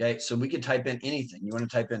 Okay, so we could type in anything. You want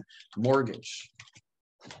to type in mortgage.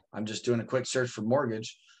 I'm just doing a quick search for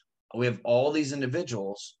mortgage. We have all these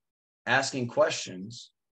individuals asking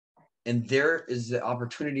questions, and there is the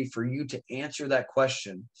opportunity for you to answer that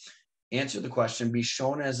question, answer the question, be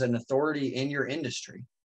shown as an authority in your industry,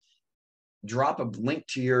 drop a link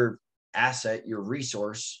to your asset, your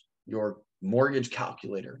resource, your mortgage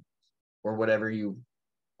calculator, or whatever you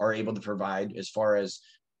are able to provide as far as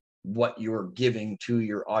what you're giving to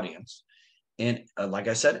your audience. And like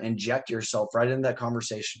I said, inject yourself right into that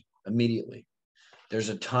conversation immediately. There's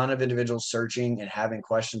a ton of individuals searching and having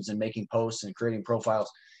questions and making posts and creating profiles.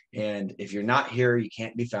 And if you're not here, you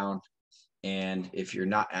can't be found. And if you're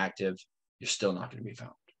not active, you're still not going to be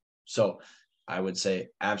found. So I would say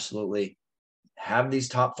absolutely have these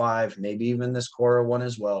top 5, maybe even this Quora one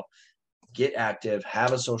as well. Get active,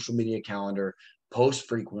 have a social media calendar, post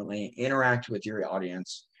frequently, interact with your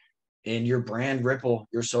audience, and your brand ripple,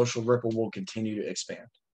 your social ripple will continue to expand.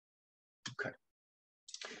 Okay.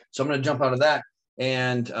 So I'm going to jump out of that.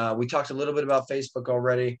 And we talked a little bit about Facebook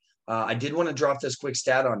already. I did want to drop this quick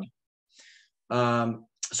stat on you.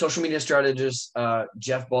 Social media strategist,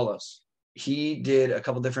 Jeff Bullis, he did a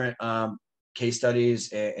couple different case studies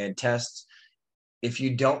and tests. If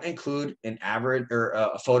you don't include an average or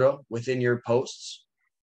a photo within your posts,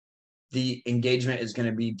 the engagement is going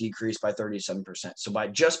to be decreased by 37%. So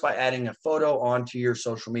by adding a photo onto your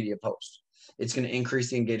social media post, it's going to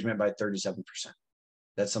increase the engagement by 37%.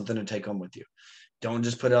 That's something to take home with you. Don't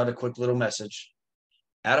just put out a quick little message.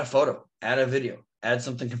 Add a photo, add a video, add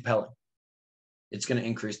something compelling. It's going to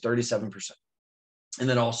increase 37%. And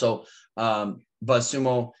then also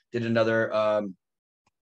BuzzSumo did another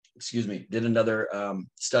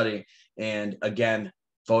study. And again,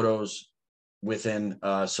 photos within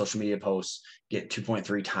social media posts get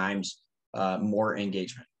 2.3 times more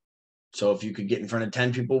engagement. So if you could get in front of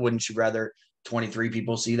 10 people, wouldn't you rather 23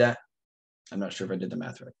 people see that? I'm not sure if I did the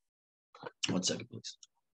math right. 1 second, please.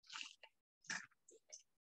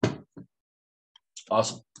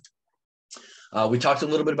 Awesome. We talked a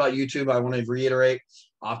little bit about YouTube. I want to reiterate,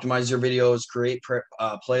 optimize your videos, create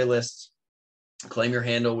playlists, claim your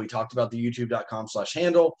handle. We talked about the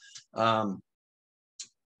youtube.com/handle.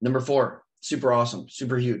 Number 4, super awesome,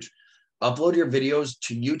 super huge. Upload your videos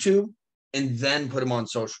to YouTube and then put them on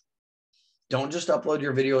social. Don't just upload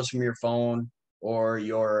your videos from your phone or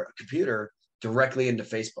your computer directly into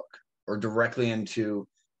Facebook or directly into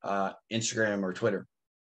Instagram or Twitter.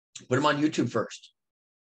 Put them on YouTube first.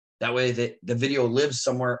 That way the video lives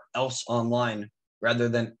somewhere else online rather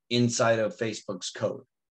than inside of Facebook's code.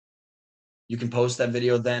 You can post that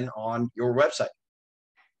video then on your website.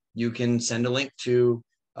 You can send a link to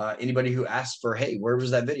anybody who asks for, hey, where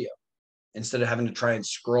was that video? Instead of having to try and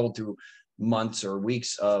scroll through months or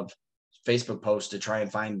weeks of Facebook posts to try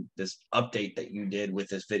and find this update that you did with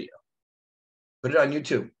this video. Put it on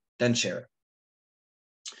YouTube, then share it.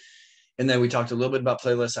 And then we talked a little bit about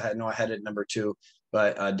playlists. I had it at number 2,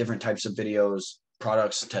 but different types of videos,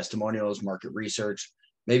 products, testimonials, market research.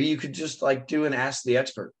 Maybe you could just like do an Ask the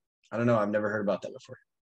Expert. I don't know. I've never heard about that before.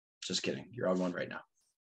 Just kidding. You're on one right now.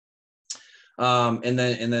 And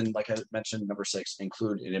then, like I mentioned, number 6,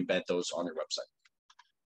 include and embed those on your website.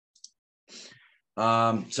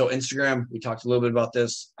 So Instagram, we talked a little bit about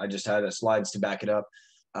this. I just had slides to back it up.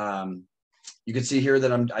 You can see here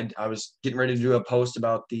that I was getting ready to do a post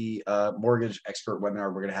about the mortgage expert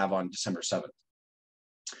webinar we're going to have on December 7th.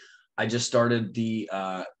 I just started the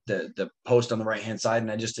post on the right hand side,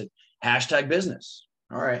 and I just did hashtag business.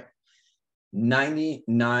 All right,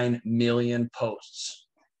 99 million posts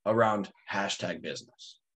around hashtag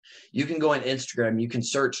business. You can go on Instagram, you can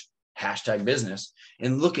search hashtag business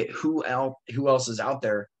and look at who else is out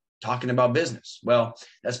there talking about business. Well,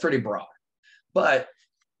 that's pretty broad, but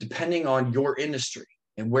depending on your industry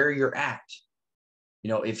and where you're at, you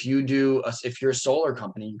know, if you're a solar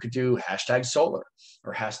company, you could do hashtag solar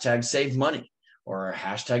or hashtag save money or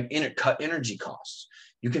hashtag cut energy costs.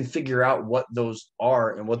 You can figure out what those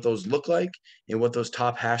are and what those look like and what those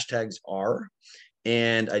top hashtags are.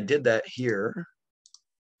 And I did that here.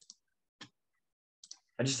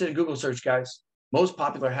 I just did a Google search, guys. Most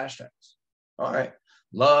popular hashtags. All right.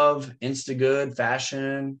 Love, Instagood,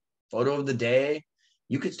 fashion, photo of the day.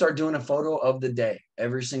 You could start doing a photo of the day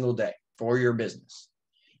every single day for your business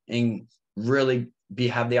and really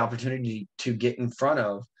have the opportunity to get in front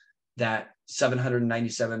of that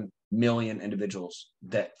 797 million individuals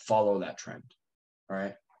that follow that trend. All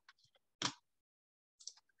right.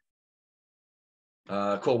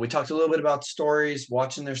 Cool. We talked a little bit about stories,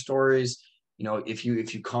 watching their stories. You know, if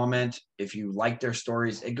you comment, if you like their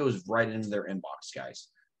stories, it goes right into their inbox, guys.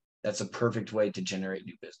 That's a perfect way to generate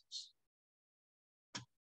new business.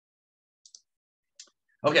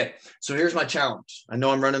 Okay, so here's my challenge. I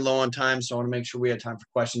know I'm running low on time, so I want to make sure we have time for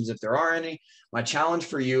questions if there are any. My challenge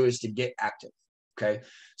for you is to get active, okay?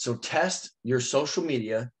 So test your social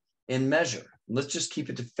media and measure. Let's just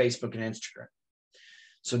keep it to Facebook and Instagram.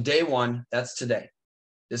 So day one, that's today.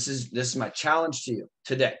 This is my challenge to you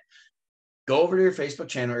today. Go over to your Facebook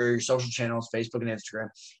channel or your social channels, Facebook and Instagram,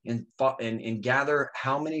 and gather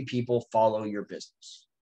how many people follow your business,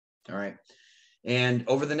 all right? And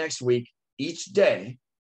over the next week, each day,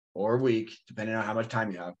 or week, depending on how much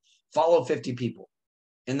time you have, follow 50 people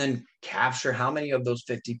and then capture how many of those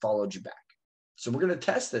 50 followed you back. So we're going to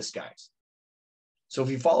test this, guys. So if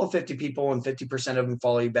you follow 50 people and 50% of them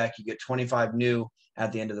follow you back, you get 25 new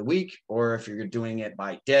at the end of the week. Or if you're doing it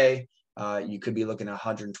by day, you could be looking at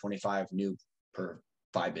 125 new per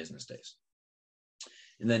 5 business days.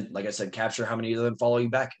 And then, like I said, capture how many of them follow you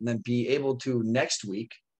back, and then be able to next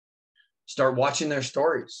week start watching their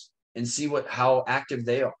stories and see how active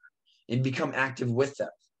they are, and become active with them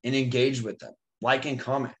and engage with them, like and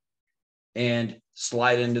comment, and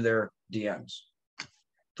slide into their DMs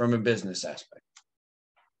from a business aspect.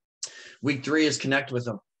 Week 3 is connect with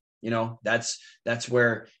them. You know, that's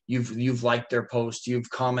where you've liked their post, you've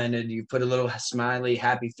commented, you put a little smiley,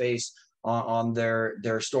 happy face on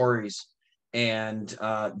their stories, and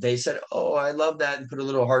they said, "Oh, I love that," and put a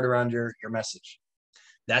little heart around your message.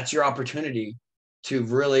 That's your opportunity to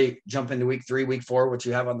really jump into week 3, week 4. What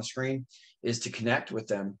you have on the screen is to connect with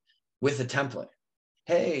them with a template.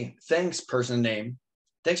 Hey, thanks, person name.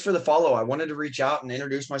 Thanks for the follow. I wanted to reach out and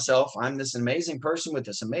introduce myself. I'm this amazing person with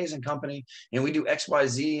this amazing company, and we do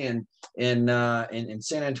XYZ in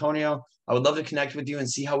San Antonio. I would love to connect with you and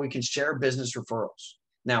see how we can share business referrals.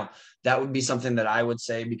 Now, that would be something that I would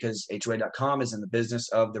say, because HOA.com is in the business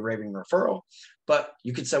of the raving referral, but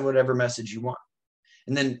you could send whatever message you want.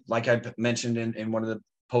 And then, like I mentioned in one of the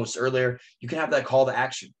posts earlier, you can have that call to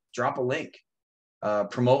action. Drop a link,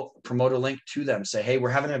 promote a link to them. Say, hey, we're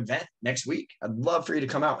having an event next week. I'd love for you to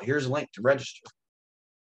come out. Here's a link to register.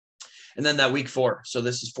 And then that week 4. So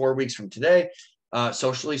this is 4 weeks from today.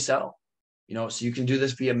 Socially sell. You know, so you can do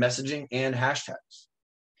this via messaging and hashtags.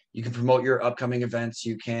 You can promote your upcoming events.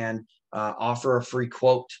 You can offer a free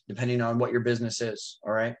quote depending on what your business is.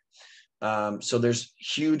 All right. So there's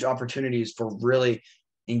huge opportunities for really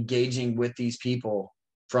engaging with these people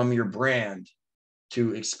from your brand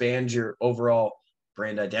to expand your overall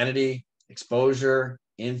brand identity, exposure,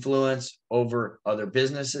 influence over other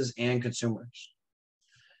businesses and consumers.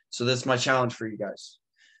 So that's my challenge for you guys.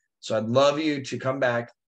 So I'd love you to come back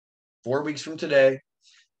 4 weeks from today.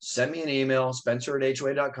 Send me an email,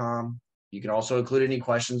 spencer@hoa.com. You can also include any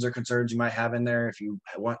questions or concerns you might have in there. If you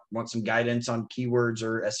want some guidance on keywords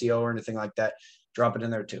or SEO or anything like that, drop it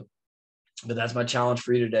in there too. But that's my challenge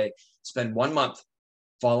for you today. Spend 1 month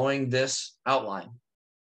following this outline.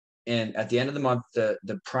 And at the end of the month,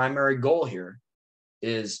 the primary goal here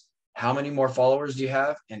is how many more followers do you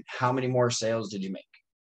have and how many more sales did you make?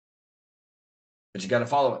 But you got to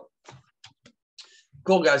follow it.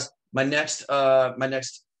 Cool, guys. My next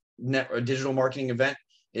digital marketing event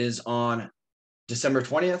is on December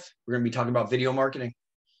 20th. We're going to be talking about video marketing.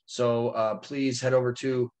 So please head over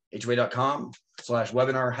to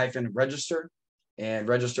HOA.com/webinar-register and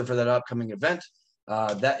register for that upcoming event.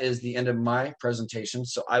 That is the end of my presentation.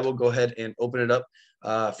 So I will go ahead and open it up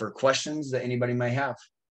for questions that anybody may have.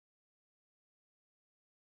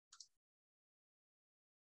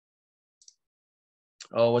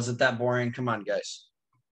 Oh, was it that boring? Come on, guys.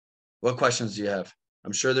 What questions do you have?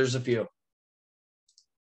 I'm sure there's a few.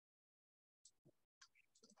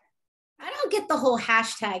 I don't get the whole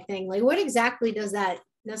hashtag thing. Like, what exactly does that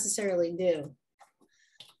necessarily do?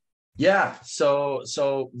 Yeah, so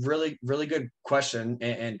really good question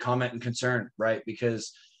and comment and concern, right?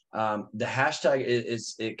 Because the hashtag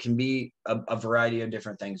is it can be a variety of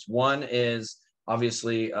different things. One is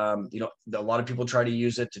obviously a lot of people try to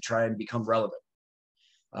use it to try and become relevant.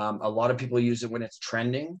 A lot of people use it when it's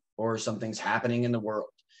trending or something's happening in the world.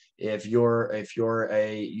 If you're a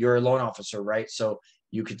loan officer, right? So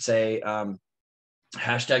you could say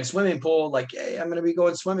hashtag swimming pool, like, hey, I'm going to be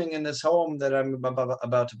going swimming in this home that I'm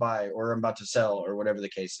about to buy or I'm about to sell or whatever the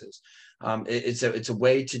case is. It's a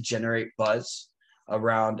way to generate buzz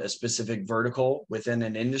around a specific vertical within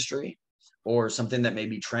an industry or something that may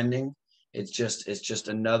be trending. It's just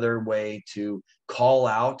another way to call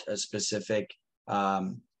out a specific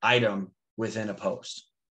item within a post.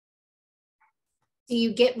 Do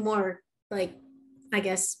you get more, like, I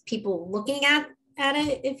guess, people looking at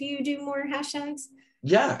it if you do more hashtags?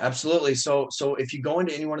 Yeah, absolutely. So if you go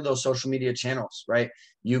into any one of those social media channels, right,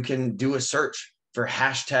 you can do a search for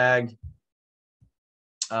hashtag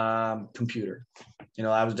computer.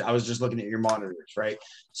 I was just looking at your monitors, right?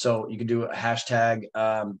 So you can do a hashtag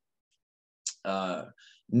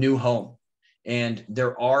new home. And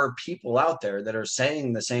there are people out there that are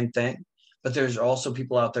saying the same thing, but there's also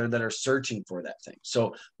people out there that are searching for that thing.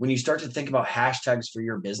 So when you start to think about hashtags for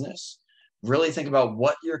your business, really think about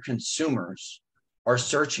what your consumers are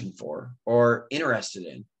searching for or interested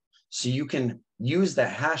in, so you can use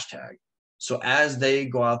that hashtag. So as they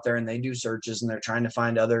go out there and they do searches and they're trying to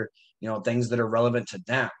find other, things that are relevant to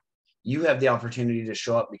them, you have the opportunity to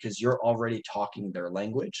show up because you're already talking their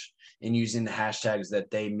language and using the hashtags that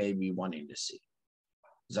they may be wanting to see.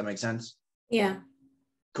 Does that make sense? Yeah.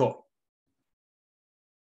 Cool.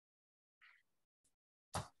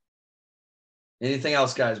 Anything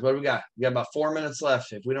else, guys? What do we got? We got about 4 minutes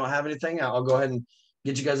left. If we don't have anything, I'll go ahead and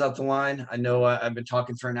get you guys out the line. I know I've been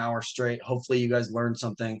talking for an hour straight. Hopefully you guys learned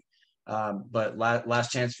something. But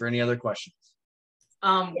last chance for any other questions.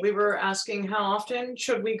 We were asking how often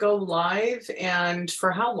should we go live and for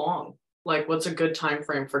how long? Like, what's a good time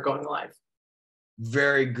frame for going live?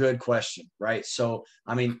 Very good question, right? So,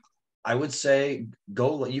 I mean, I would say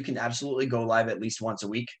you can absolutely go live at least once a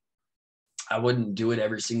week. I wouldn't do it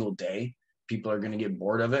every single day. People are going to get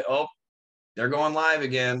bored of it. Oh, they're going live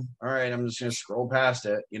again. All right, I'm just going to scroll past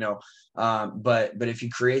it, but if you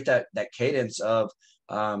create that cadence of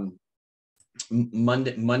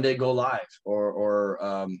Monday go live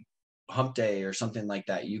or hump day or something like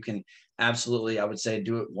that, you can absolutely, I would say,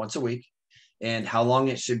 do it once a week. And how long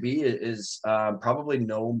it should be is probably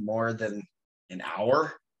no more than an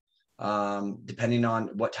hour, depending on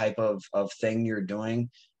what type of thing you're doing.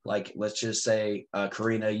 Like, let's just say,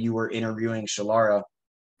 Karina, you were interviewing Shalara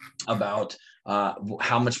about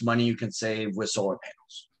how much money you can save with solar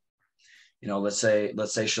panels. Let's say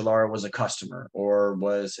Shalara was a customer or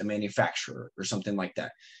was a manufacturer or something like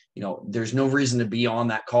that. There's no reason to be on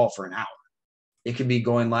that call for an hour. It could be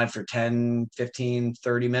going live for 10, 15,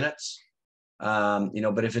 30 minutes.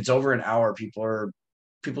 But if it's over an hour, people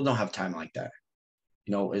don't have time like that.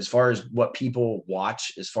 As far as what people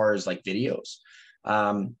watch, as far as like videos,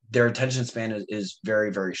 their attention span is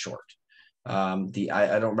very, very short. I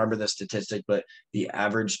don't remember the statistic, but the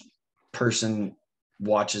average person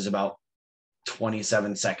watches about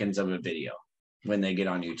 27 seconds of a video when they get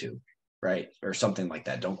on YouTube, right? Or something like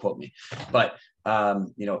that. Don't quote me. But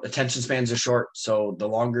attention spans are short. So the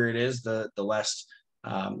longer it is, the less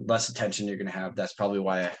attention you're going to have. That's probably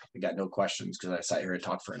why I got no questions, because I sat here and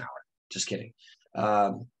talked for an hour. Just kidding.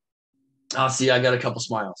 I'll see. I got a couple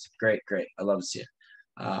smiles. Great. I love to see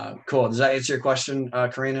it. Cool. Does that answer your question,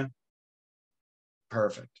 Karina?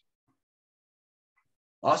 Perfect.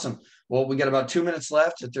 Awesome. Well, we got about 2 minutes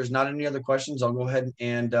left. If there's not any other questions, I'll go ahead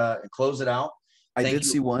and close it out. I did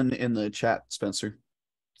see one in the chat, Spencer,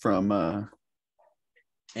 from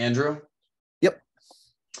Andrew. Yep.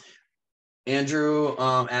 Andrew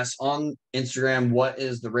asks on Instagram, what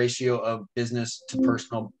is the ratio of business to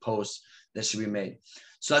personal posts that should be made?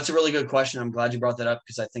 So that's a really good question. I'm glad you brought that up,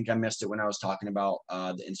 because I think I missed it when I was talking about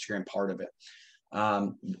the Instagram part of it.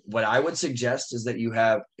 What I would suggest is that you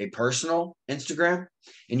have a personal Instagram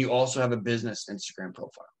and you also have a business Instagram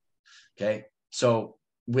profile. Okay. So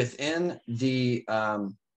within the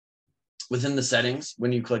settings,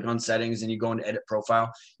 when you click on settings and you go into edit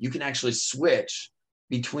profile, you can actually switch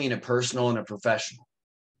between a personal and a professional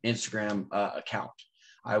Instagram account.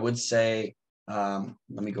 I would say, let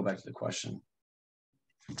me go back to the question.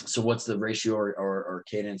 So what's the ratio or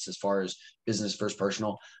cadence as far as business versus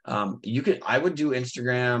personal? I would do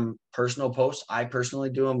Instagram personal posts. I personally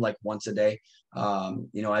do them like once a day.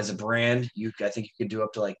 As a brand, I think you could do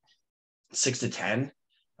up to like 6 to 10.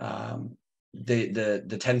 The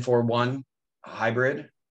 10-4-1 hybrid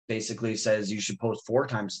basically says you should post 4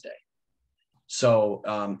 times a day. So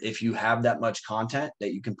if you have that much content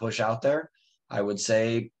that you can push out there, I would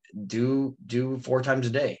say do 4 times a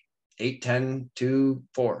day, 8, 10, 2,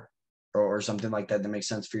 4, or something like that makes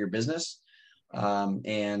sense for your business.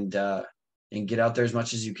 And get out there as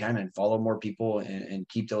much as you can and follow more people and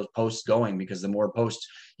keep those posts going, because the more posts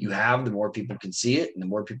you have, the more people can see it and the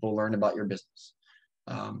more people learn about your business.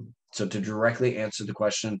 So to directly answer the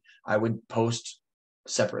question, I would post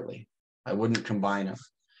separately. I wouldn't combine them.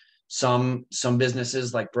 Some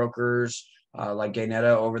businesses like brokers, like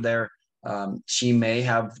Gaynetta over there, she may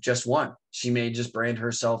have just one. She may just brand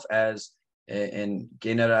herself as, in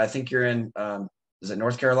Gaynetta, I think you're in, is it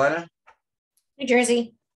North Carolina? New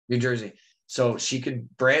Jersey. New Jersey. So she could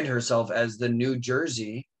brand herself as the New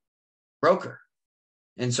Jersey broker.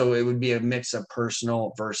 And so it would be a mix of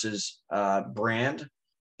personal versus brand.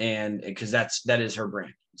 And because that is her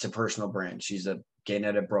brand. It's a personal brand. She's a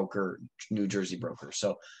Gaynetta broker, New Jersey broker.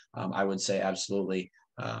 So I would say absolutely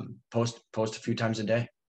post a few times a day.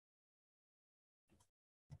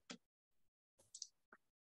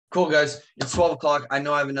 Cool, guys. It's 12 o'clock. I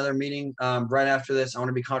know I have another meeting right after this. I want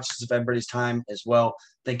to be conscious of everybody's time as well.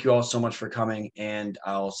 Thank you all so much for coming, and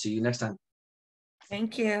I'll see you next time.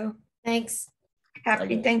 Thank you. Thanks.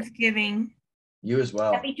 Happy Thanksgiving. You as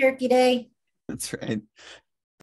well. Happy Turkey Day. That's right.